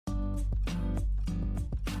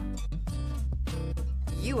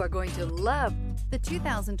You are going to love the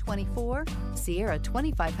 2024 Sierra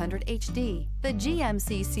 2500 HD. The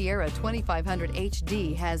GMC Sierra 2500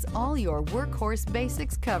 HD has all your workhorse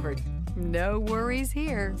basics covered. No worries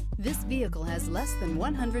here. This vehicle has less than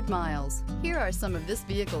 100 miles. Here are some of this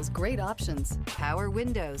vehicle's great options: power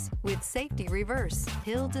windows with safety reverse,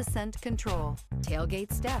 hill descent control,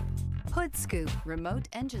 tailgate step, hood scoop, remote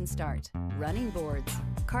engine start, running boards,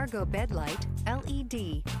 cargo bed light,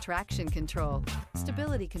 LED, traction control,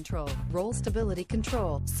 stability control, roll stability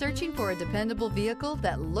control. Searching for a dependable vehicle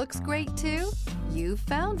that looks great too? You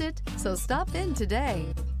found it, so stop in today.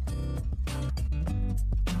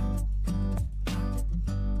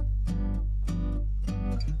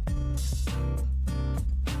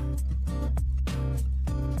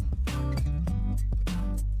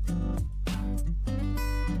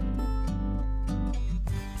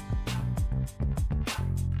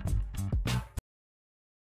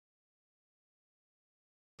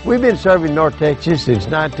 We've been serving North Texas since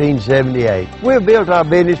 1978. We've built our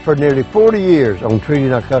business for nearly 40 years on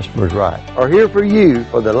treating our customers right. Are here for you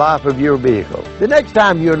for the life of your vehicle. The next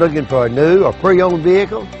time you're looking for a new or pre-owned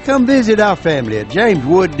vehicle, come visit our family at James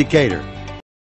Wood Decatur.